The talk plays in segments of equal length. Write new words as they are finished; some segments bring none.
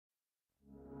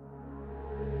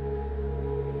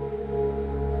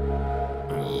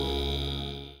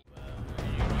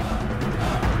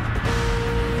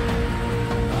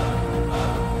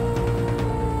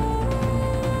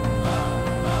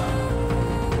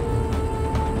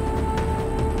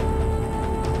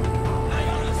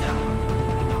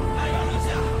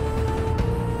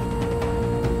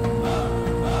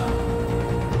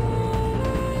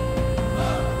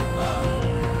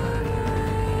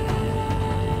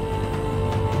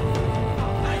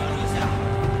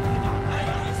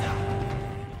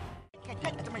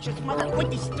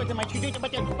Uite, uite, mai uite, uite,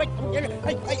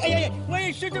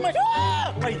 uite, mai.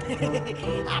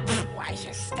 Uai,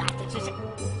 ce stată, ce se...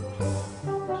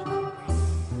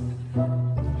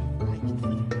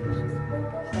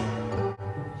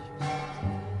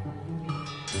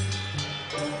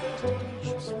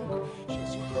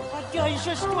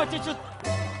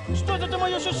 Что это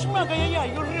мое еще шмагая я,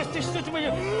 юристы, что это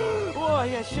мое...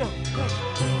 Ой, я все...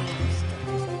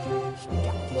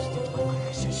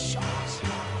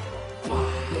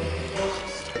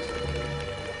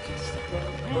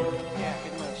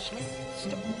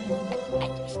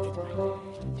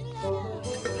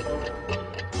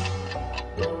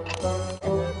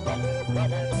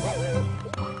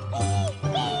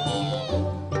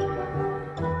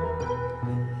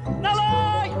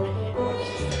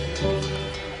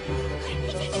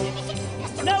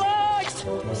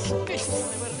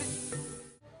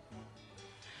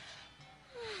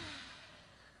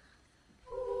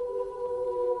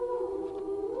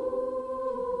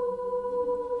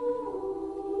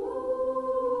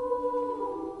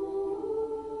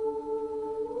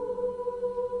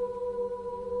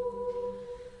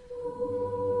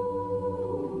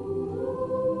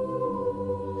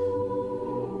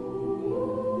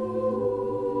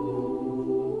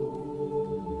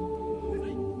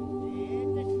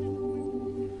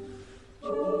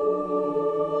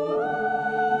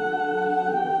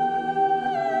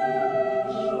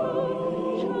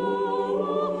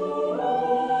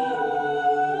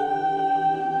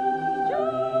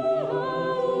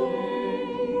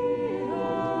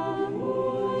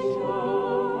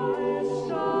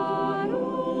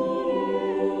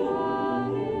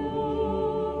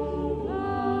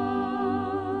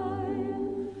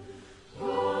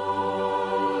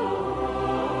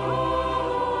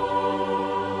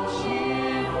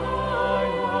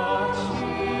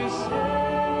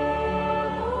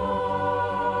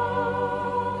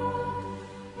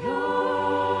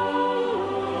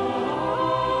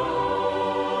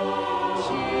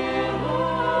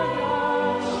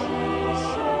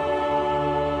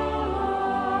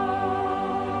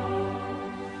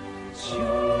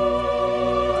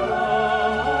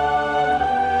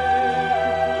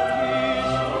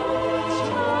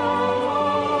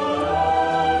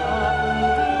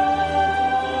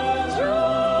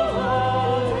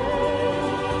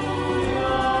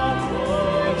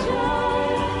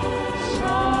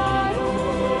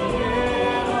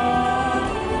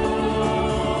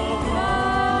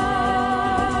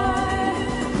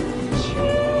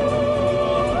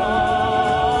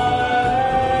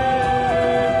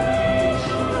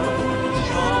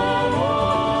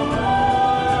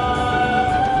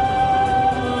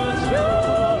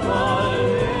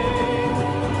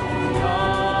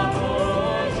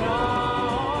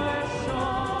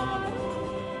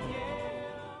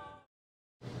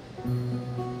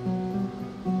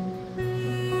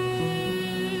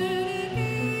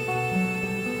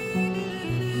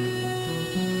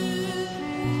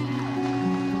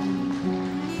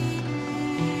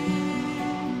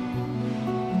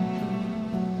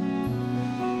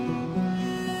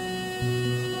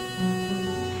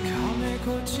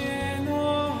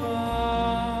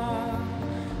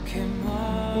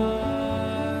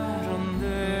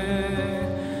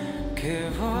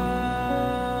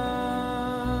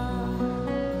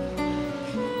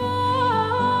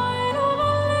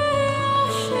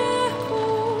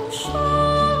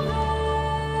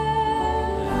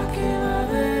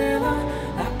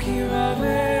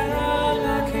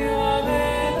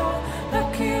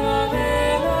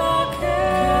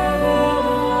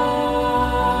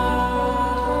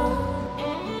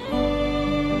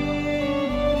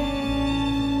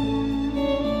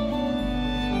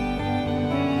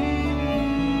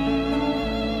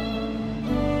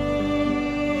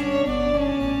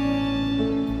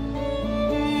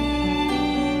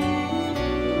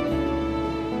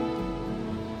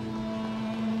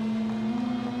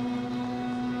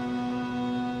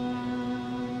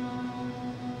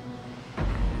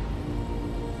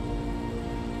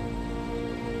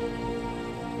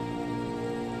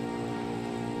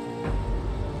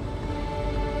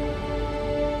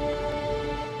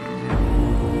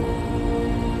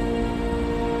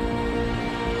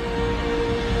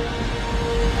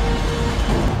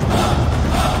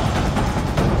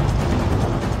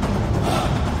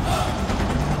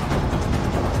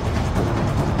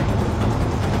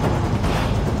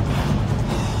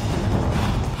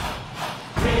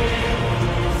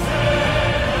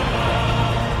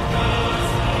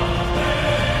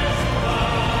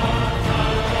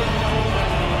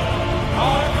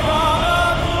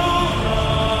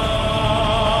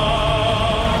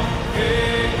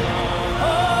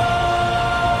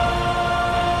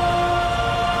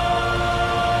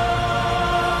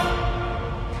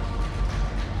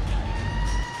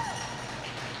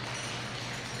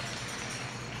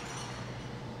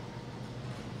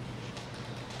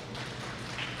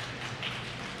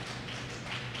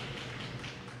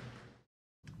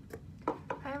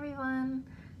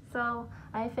 So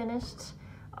I finished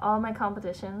all my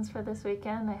competitions for this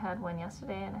weekend. I had one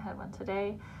yesterday and I had one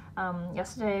today.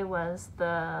 Yesterday was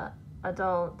the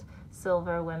adult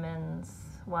silver women's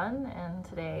one, and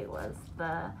today was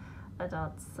the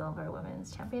adult silver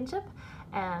women's championship.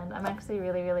 And I'm actually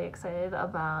really excited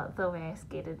about the way I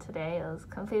skated today. It was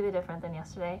completely different than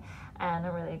yesterday, and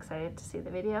I'm really excited to see the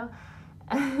video.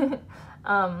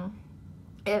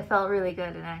 It felt really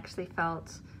good, and I actually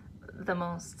felt the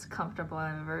most comfortable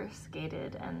I've ever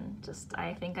skated, and just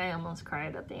I think I almost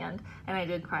cried at the end, and I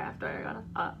did cry after I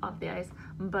got off the ice.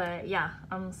 But yeah,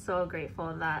 I'm so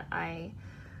grateful that I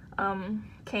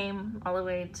came all the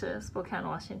way to Spokane,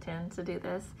 Washington to do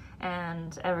this,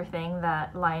 and everything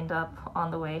that lined up on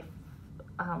the way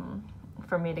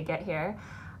for me to get here.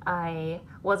 I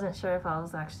wasn't sure if I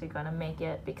was actually going to make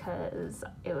it because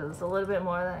it was a little bit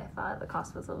more than I thought. The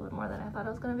cost was a little bit more than I thought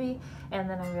it was going to be, and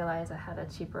then I realized I had a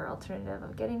cheaper alternative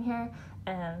of getting here,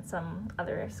 and some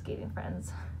other skating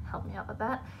friends helped me out with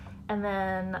that. And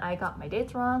then I got my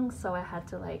dates wrong, so I had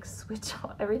to like switch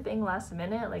out everything last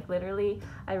minute. Like literally,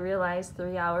 I realized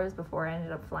 3 hours before I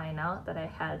ended up flying out that I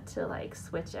had to like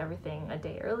switch everything a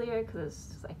day earlier,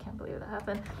 because I can't believe that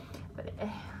happened.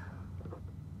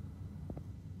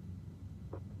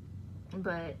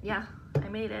 But yeah, I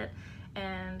made it,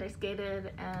 and I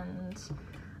skated, and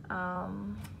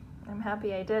I'm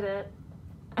happy I did it.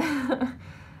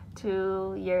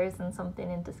 2 years and something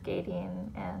into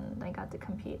skating, and I got to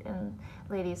compete in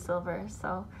ladies silver,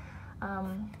 so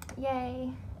yay.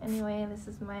 Anyway, this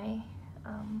is my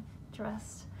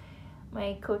dress.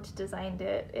 My coach designed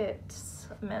it. It's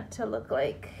meant to look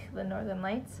like the Northern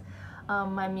Lights.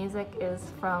 My music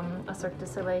is from a Cirque du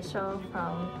Soleil show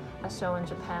from a show in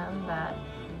Japan that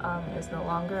is no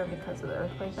longer because of the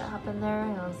earthquake that happened there.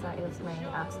 And it was my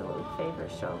absolute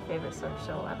favorite surf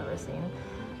show I've ever seen.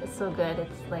 It's so good.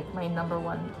 It's like my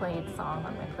 #1 played song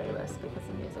on my playlist because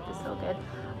the music is so good.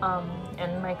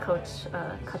 And my coach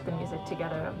cut the music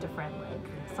together of different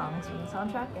like songs from the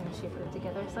soundtrack, and she put it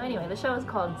together. So anyway, the show is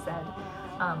called Zed.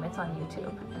 It's on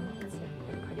YouTube, and it's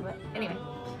pretty good. Anyway,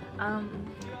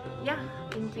 yeah,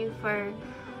 thank you for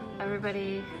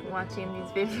everybody watching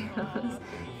these videos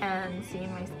and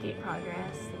seeing my skate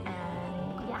progress.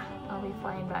 And yeah, I'll be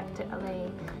flying back to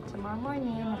LA tomorrow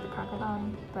morning at the crack of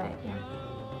dawn. But yeah,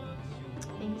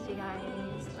 thanks you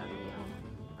guys.